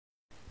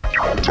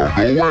Don't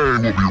go away,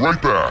 we'll be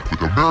right back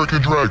with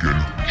American Dragon,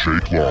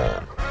 Jake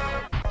Long.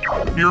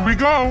 Here we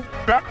go,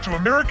 back to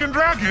American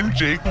Dragon,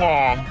 Jake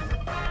Long.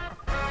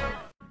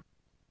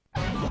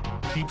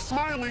 Keep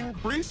smiling,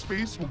 Brace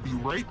Face will be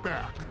right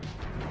back.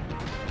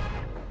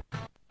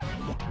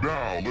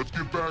 Now, let's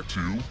get back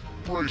to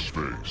Brace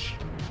Face.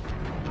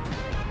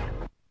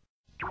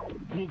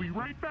 We'll be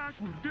right back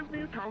with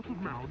Disney's House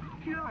of Mouse,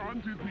 here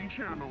on Disney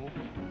Channel.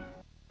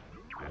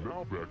 And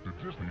now back to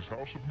Disney's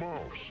House of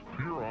Mouse,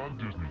 here on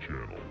Disney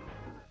Channel.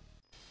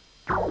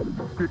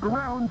 Stick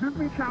around,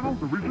 Disney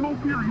Channel's original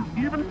series,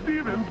 Even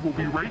Stevens, will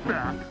be right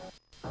back.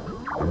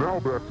 And now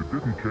back to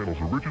Disney Channel's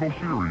original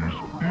series,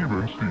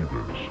 Even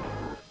Stevens.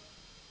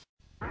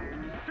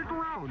 Stick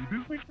around,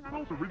 Disney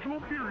Channel's original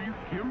series,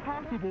 Kim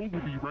Possible,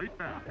 will be right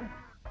back.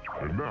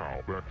 And now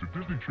back to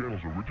Disney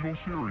Channel's original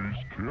series,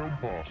 Kim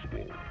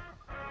Possible.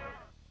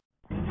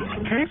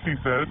 Casey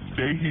says,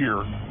 stay here.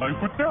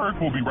 Life with Derek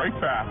will be right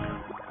back.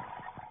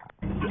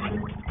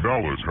 Now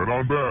let's head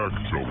on back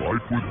to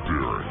Life with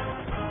Derek.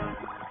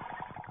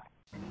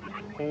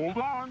 Hold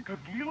on, because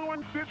Lilo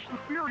and Stitch the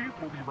series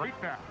will be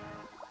right back.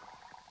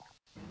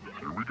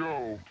 Here we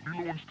go.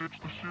 Lilo and Stitch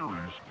the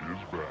series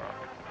is back.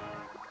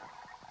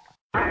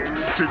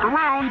 Stick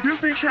around,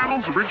 Disney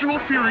Channel's original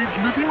series,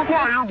 Lizzie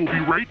McGuire, will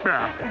be right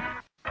back.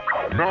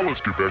 Now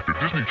let's get back to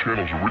Disney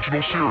Channel's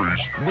original series,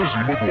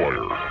 Lizzie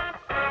McGuire.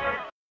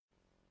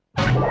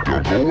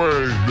 Don't go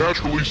away,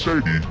 Naturally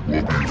Sadie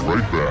will be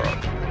right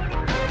back.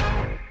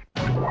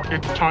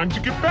 It's time to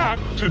get back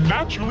to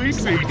Naturally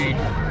Sadie.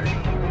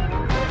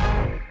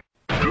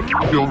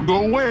 Don't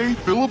go away,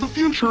 Phil of the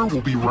Future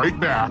will be right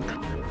back.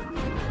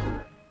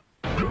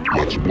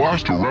 Let's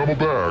blast a ramble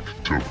back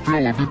to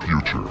Phil of the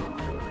Future.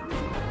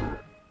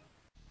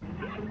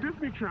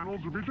 Disney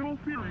Channel's original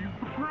series,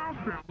 The Proud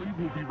Family,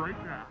 will be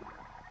right back.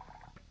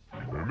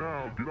 And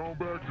now, get on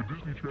back to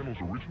Disney Channel's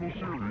original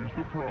series,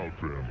 The Proud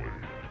Family.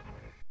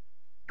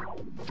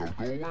 Don't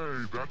go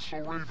away, That's So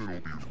Raven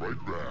will be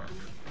right back.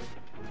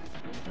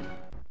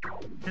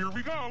 Here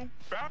we go,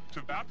 back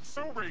to That's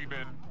So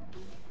Raven.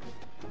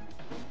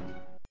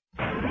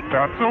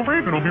 That's So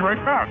Raven will be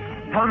right back,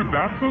 part of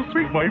That's So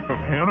Sweet Life of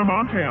Hannah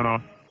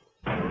Montana.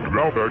 And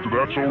now back to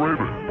That's So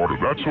Raven, part of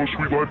That's So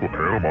Sweet Life of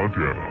Hannah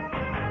Montana.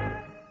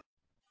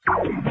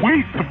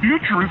 Wait, the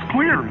future is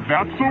clear.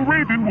 That's So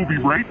Raven will be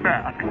right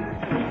back.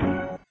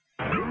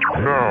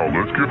 Now,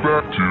 let's get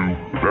back to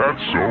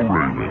That's So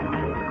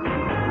Raven.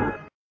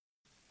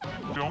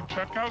 Don't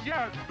check out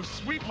yet. The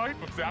Sweet Life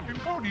of Zack and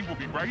Cody will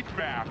be right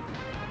back.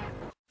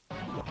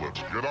 Let's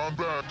get on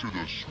back to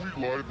the Sweet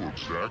Life of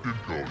Zack and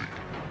Cody.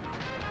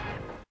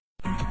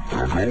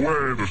 Don't go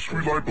away, the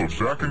Sweet Life of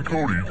Zack and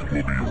Cody will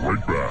be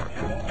right back.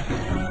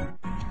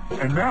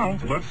 And now,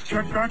 let's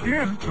check back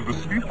in to the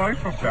Sweet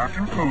Life of Zack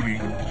and Cody.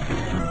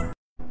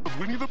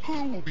 Winnie the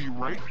Pooh will be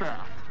right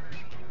back.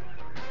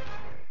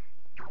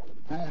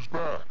 Pooh's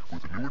back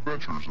with the new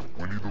adventures of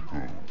Winnie the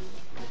Pooh.